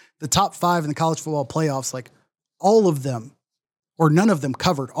like the top 5 in the college football playoffs, like all of them or none of them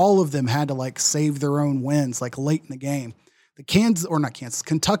covered. All of them had to like save their own wins, like late in the game. The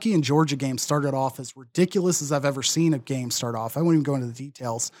Kentucky and Georgia game started off as ridiculous as I've ever seen a game start off. I won't even go into the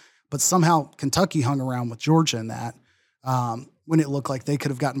details, but somehow Kentucky hung around with Georgia in that when it looked like they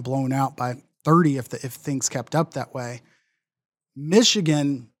could have gotten blown out by 30 if things kept up that way.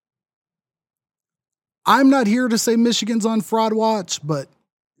 Michigan, I'm not here to say Michigan's on fraud watch, but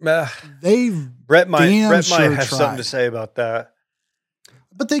Brett might have something to say about that.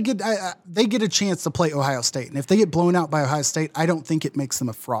 But they get a chance to play Ohio State, and if they get blown out by Ohio State, I don't think it makes them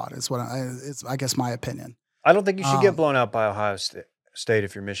a fraud. Is I guess my opinion. I don't think you should get blown out by Ohio State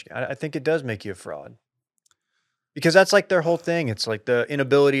if you're Michigan. I think it does make you a fraud because that's like their whole thing. It's like the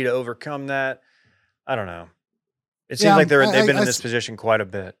inability to overcome that. I don't know. It seems like they've been in this position quite a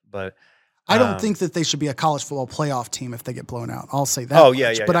bit, but I don't think that they should be a college football playoff team if they get blown out. I'll say that. Oh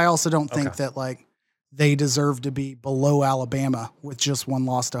yeah. But I also don't think that like they deserve to be below Alabama with just one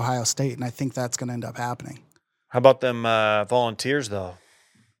loss to Ohio State, and I think that's going to end up happening. How about them Volunteers, though?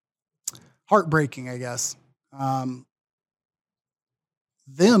 Heartbreaking, I guess.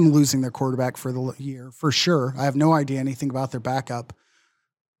 Them losing their quarterback for the year, for sure. I have no idea anything about their backup.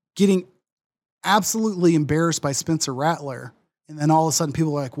 Getting absolutely embarrassed by Spencer Rattler, and then all of a sudden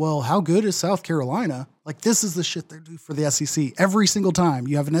people are like, well, how good is South Carolina? Like, this is the shit they do for the SEC. Every single time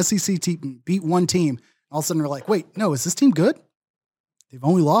you have an SEC team beat one team, all of a sudden they're like, wait, no, is this team good? They've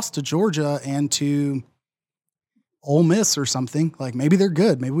only lost to Georgia and to Ole Miss or something. Like, maybe they're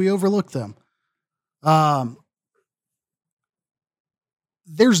good. Maybe we overlooked them.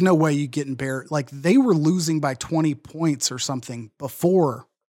 There's no way you get embarrassed. Like, they were losing by 20 points or something before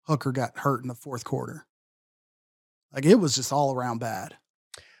Hooker got hurt in the fourth quarter. Like, it was just all around bad.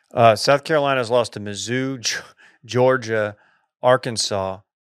 South Carolina's lost to Mizzou, Georgia, Arkansas,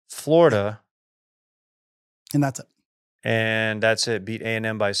 Florida. And that's it. And that's it. Beat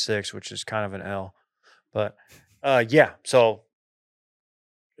A&M by 6, which is kind of an L. But, yeah. So,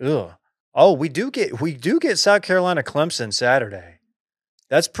 oh, we do get South Carolina Clemson Saturday.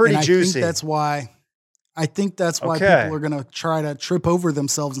 That's pretty juicy. I think that's why people are going to try to trip over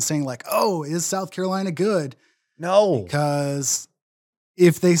themselves and saying like, oh, is South Carolina good? No. Because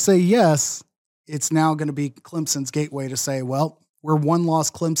if they say yes, it's now going to be Clemson's gateway to say, well, we're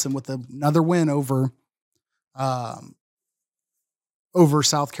one-loss Clemson with another win over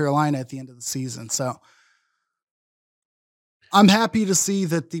South Carolina at the end of the season. So I'm happy to see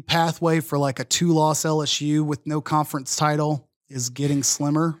that the pathway for like a 2-loss LSU with no conference title is getting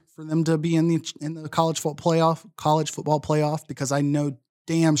slimmer for them to be in the college football playoff, because I know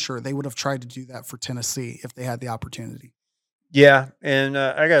damn sure they would have tried to do that for Tennessee if they had the opportunity. Yeah, and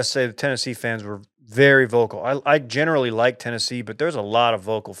I got to say the Tennessee fans were very vocal. I generally like Tennessee, but there's a lot of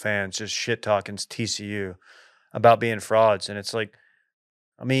vocal fans just shit-talking TCU about being frauds. And it's like,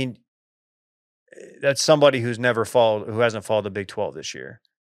 I mean, that's somebody who hasn't followed the Big 12 this year.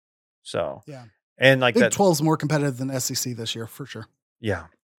 So, yeah. And like Big 12 is more competitive than SEC this year, for sure. Yeah.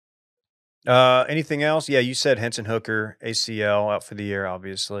 Anything else? Yeah, you said Henson Hooker, ACL, out for the year,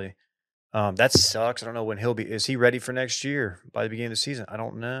 obviously. That sucks. I don't know when is he ready for next year by the beginning of the season? I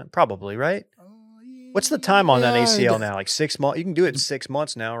don't know. Probably, right? What's the time on that ACL now? Like 6 months? You can do it in 6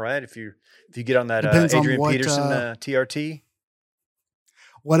 months now, right? If you get on that Adrian Peterson TRT.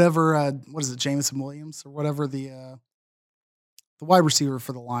 Whatever, what is it, Jameson Williams or whatever, the wide receiver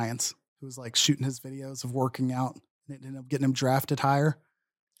for the Lions, who was like shooting his videos of working out and it ended up getting him drafted higher.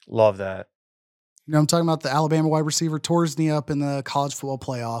 Love that. You know, I'm talking about the Alabama wide receiver, tore his knee up in the college football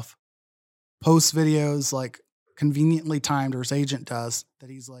playoff. Posts videos like conveniently timed, or his agent does, that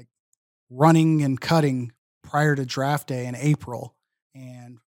he's like running and cutting prior to draft day in April.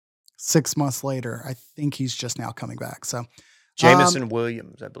 And 6 months later, I think he's just now coming back. So Jameson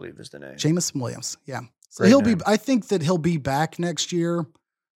Williams, I believe is the name. Jameson Williams. Yeah. So I think that he'll be back next year.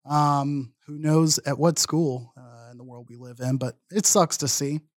 Who knows at what school in the world we live in, but it sucks to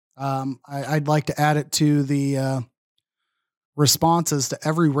see. I'd like to add it to the responses to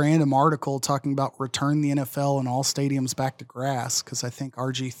every random article talking about return the NFL and all stadiums back to grass. Cause I think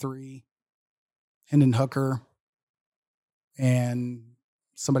RG3, Hendon Hooker, and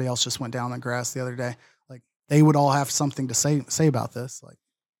somebody else just went down on grass the other day. Like they would all have something to say about this. Like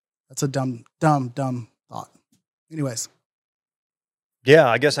that's a dumb thought. Anyways. Yeah,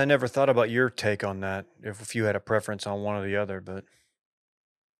 I guess I never thought about your take on that. If you had a preference on one or the other, but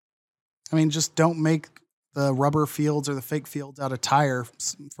I mean, just don't make the rubber fields or the fake fields out of tire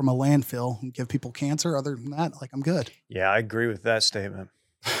from a landfill and give people cancer. Other than that, like I'm good. Yeah, I agree with that statement.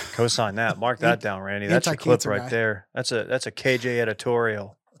 Co-sign that. Mark that down, Randy. That's a clip right there. That's a KJ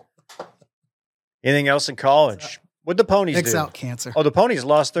editorial. Anything else in college? What'd the Ponies X do? out cancer. Oh, the Ponies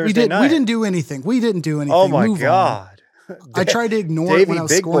lost Thursday night. We didn't do anything. Oh my God. I tried to ignore it when I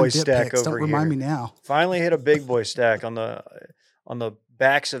was scoring dip picks. Don't remind me now. Finally hit a big boy stack on the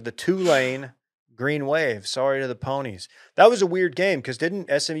backs of the Tulane Green Wave. Sorry to the Ponies. That was a weird game because didn't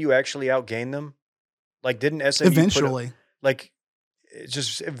SMU actually outgain them? Like, didn't SMU eventually? It's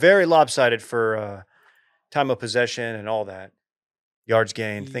just very lopsided for time of possession and all that. Yards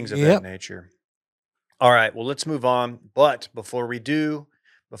gained, things of that nature. All right, well, let's move on. But before we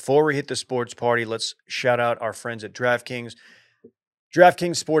hit the sports party, let's shout out our friends at DraftKings.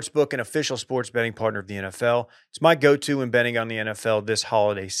 DraftKings Sportsbook, an official sports betting partner of the NFL. It's my go-to in betting on the NFL this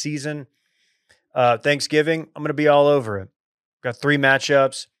holiday season. Thanksgiving, I'm going to be all over it. Got 3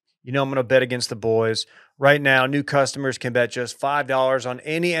 matchups. You know I'm going to bet against the boys. Right now, new customers can bet just $5 on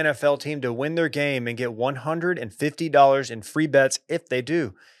any NFL team to win their game and get $150 in free bets if they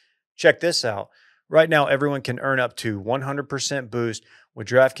do. Check this out. Right now, everyone can earn up to 100% boost with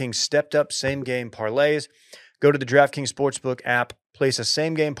DraftKings stepped-up same-game parlays. Go to the DraftKings Sportsbook app, place a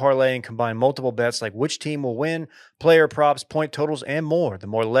same-game parlay, and combine multiple bets like which team will win, player props, point totals, and more. The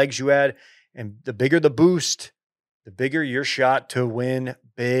more legs you add, and the bigger the boost, the bigger your shot to win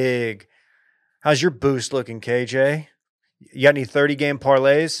big. How's your boost looking, KJ? You got any 30-game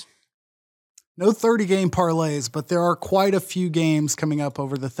parlays? No 30-game parlays, but there are quite a few games coming up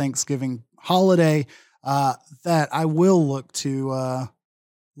over the Thanksgiving holiday that I will look to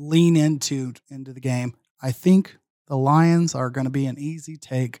lean into the game. I think the Lions are going to be an easy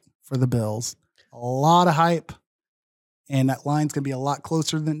take for the Bills. A lot of hype, and that line's going to be a lot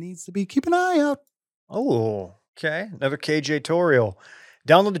closer than it needs to be. Keep an eye out. Oh, okay. Another KJ Toriel.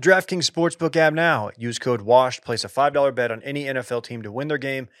 Download the DraftKings Sportsbook app now. Use code WASHED. Place a $5 bet on any NFL team to win their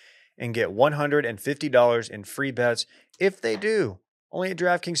game and get $150 in free bets if they do. Only at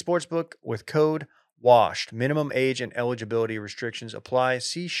DraftKings Sportsbook with code WASHED. Minimum age and eligibility restrictions apply.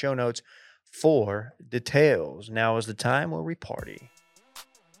 See show notes for details. Now is the time where we party.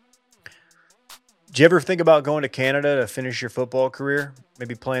 Did you ever think about going to Canada to finish your football career?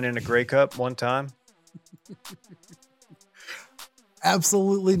 Maybe playing in a Grey Cup one time?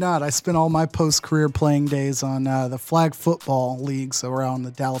 Absolutely not. I spent all my post-career playing days on the flag football leagues around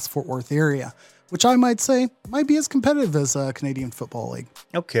the Dallas-Fort Worth area, which I might say might be as competitive as a Canadian Football League.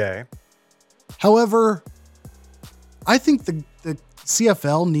 Okay. However, I think the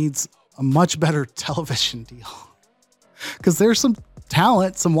CFL needs a much better television deal because there's some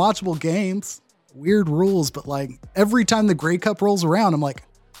talent, some watchable games, weird rules, but like every time the Grey Cup rolls around, I'm like,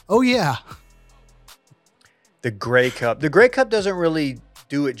 oh yeah. The Grey Cup. The Grey Cup doesn't really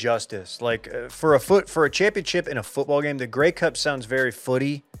do it justice. Like for a championship in a football game, the Grey Cup sounds very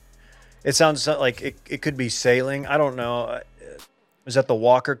footy. It sounds like it could be sailing. I don't know. Is that the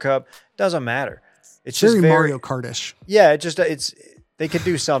Walker Cup? Doesn't matter. It's very just Mario Kart-ish. Yeah, they could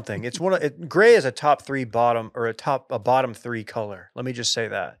do something. It's gray is a top three bottom or a bottom three color. Let me just say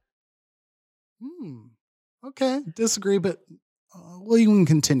that. Okay, disagree, but well, you can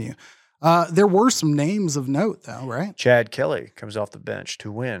continue. There were some names of note, though, right? Chad Kelly comes off the bench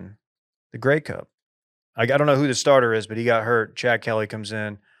to win the Grey Cup. I don't know who the starter is, but he got hurt. Chad Kelly comes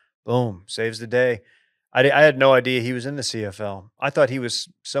in, boom, saves the day. I had no idea he was in the CFL. I thought he was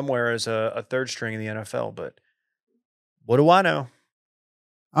somewhere as a third string in the NFL, but what do I know?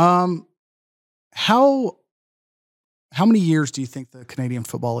 How many years do you think the Canadian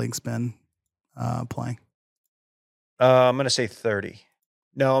Football League's been playing? I'm going to say 30.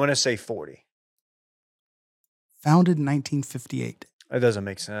 No, I'm going to say 40. Founded in 1958. That doesn't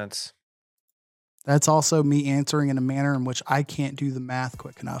make sense. That's also me answering in a manner in which I can't do the math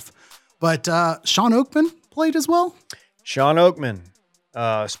quick enough. But Sean Oakman played as well? Sean Oakman.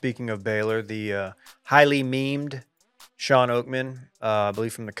 Speaking of Baylor, the highly memed Sean Oakman, I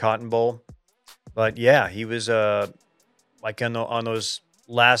believe from the Cotton Bowl. But yeah, he was like on those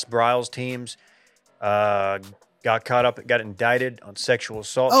last Bryles teams. Got caught up, got indicted on sexual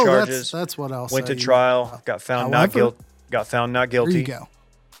assault charges. That's what else. Went to trial, got found not guilty. There you go.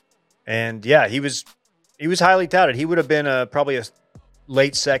 And yeah, he was highly touted. He would have been probably a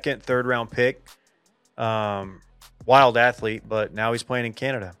late second, third round pick. Wild athlete, but now he's playing in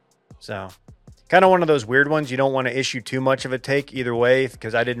Canada. So kind of one of those weird ones. You don't want to issue too much of a take either way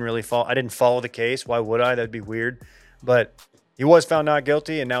because I didn't follow the case. Why would I? That'd be weird. But he was found not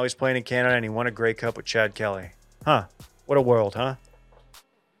guilty, and now he's playing in Canada, and he won a Grey Cup with Chad Kelly. Huh. What a world, huh?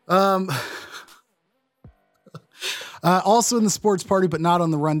 Also in the sports party, but not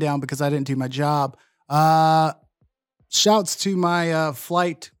on the rundown because I didn't do my job. Shouts to my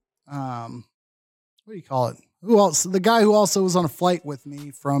flight. What do you call it? Who else? The guy who also was on a flight with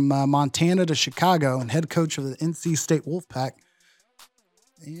me from Montana to Chicago and head coach of the NC State Wolfpack.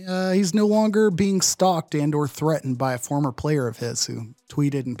 He's no longer being stalked and or threatened by a former player of his who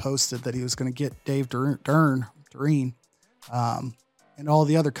tweeted and posted that he was going to get Dave Doreen, and all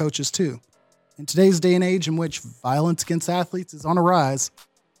the other coaches too. In today's day and age in which violence against athletes is on a rise,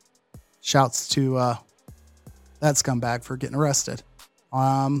 shouts to that scumbag for getting arrested.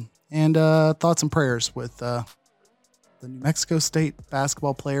 And thoughts and prayers with the New Mexico State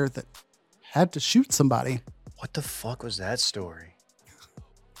basketball player that had to shoot somebody. What the fuck was that story?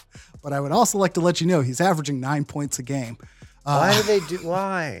 But I would also like to let you know he's averaging 9 points a game.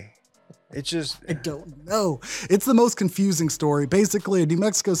 Why? It's just I don't know. It's the most confusing story. Basically, New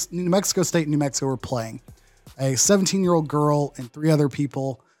Mexico State and New Mexico were playing. A 17-year-old girl and 3 other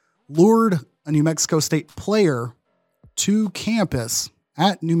people lured a New Mexico State player to campus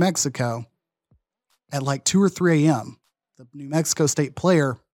at New Mexico at like 2 or 3 a.m. The New Mexico State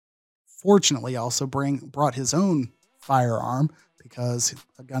player fortunately also brought his own firearm because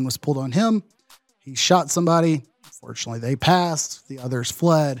a gun was pulled on him. He shot somebody. Fortunately, they passed. The others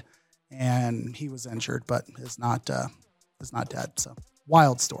fled, and he was injured, but is not dead. So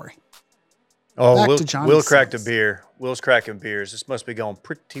wild story. Oh, Will cracked a beer. Will's cracking beers. This must be going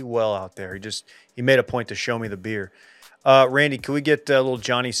pretty well out there. He made a point to show me the beer. Randy, can we get a little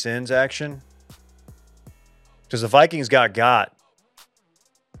Johnny Sins action? Because the Vikings got.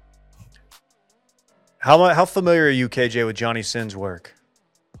 How familiar are you, KJ, with Johnny Sins' work?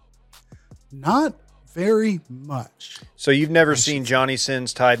 Not very much. So you've never seen Johnny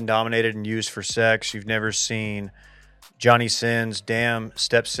Sins tied and dominated and used for sex. You've never seen Johnny Sins, damn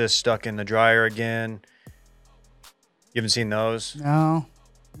stepsis stuck in the dryer again. You haven't seen those? No.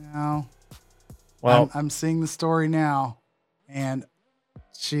 Well, I'm seeing the story now, and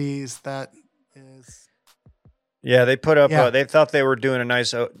geez, that is. Yeah, they put up. They thought they were doing a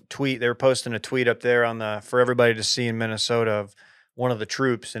nice tweet. They were posting a tweet up there for everybody to see in Minnesota of one of the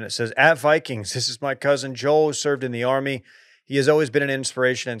troops, and it says, "At Vikings, this is my cousin Joel, who served in the Army. He has always been an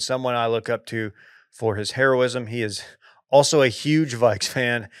inspiration and someone I look up to for his heroism. He is also a huge Vikes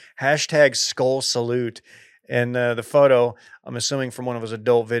fan. # skull salute." And the photo, I'm assuming from one of his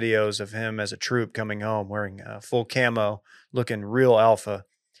adult videos of him as a troop coming home wearing full camo, looking real alpha,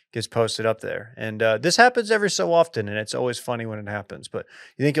 gets posted up there. And this happens every so often, and it's always funny when it happens. But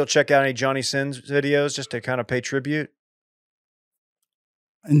you think you'll check out any Johnny Sins videos just to kind of pay tribute?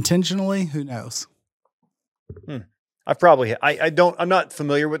 Intentionally? Who knows? I'm not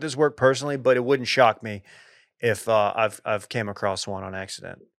familiar with his work personally, but it wouldn't shock me if I've came across one on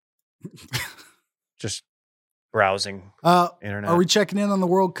accident. Just browsing internet. Are we checking in on the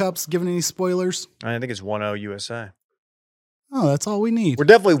World Cups, giving any spoilers? I think it's 1-0 USA. Oh, that's all we need. We're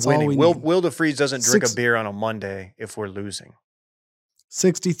definitely That's all winning. we Will need. DeFries doesn't drink a beer on a Monday if we're losing.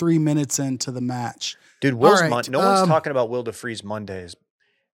 63 minutes into the match. Dude, no one's talking about Will DeFries Mondays.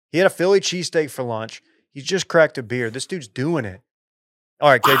 He had a Philly cheesesteak for lunch. He just cracked a beer. This dude's doing it. All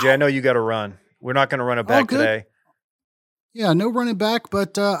right, KJ, I know you got to run. We're not going to run it back today. Yeah, no running back,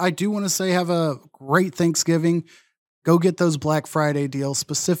 but I do want to say have a great Thanksgiving. Go get those Black Friday deals,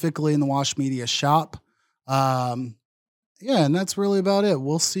 specifically in the Wash Media shop. Yeah, and that's really about it.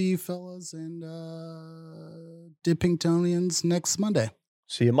 We'll see you fellas and Dippingtonians next Monday.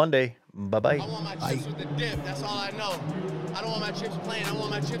 See you Monday. Bye-bye. I want my chips with the dip. That's all I know. I don't want my chips plain. I want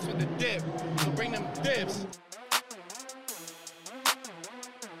my chips with the dip. So bring them dips.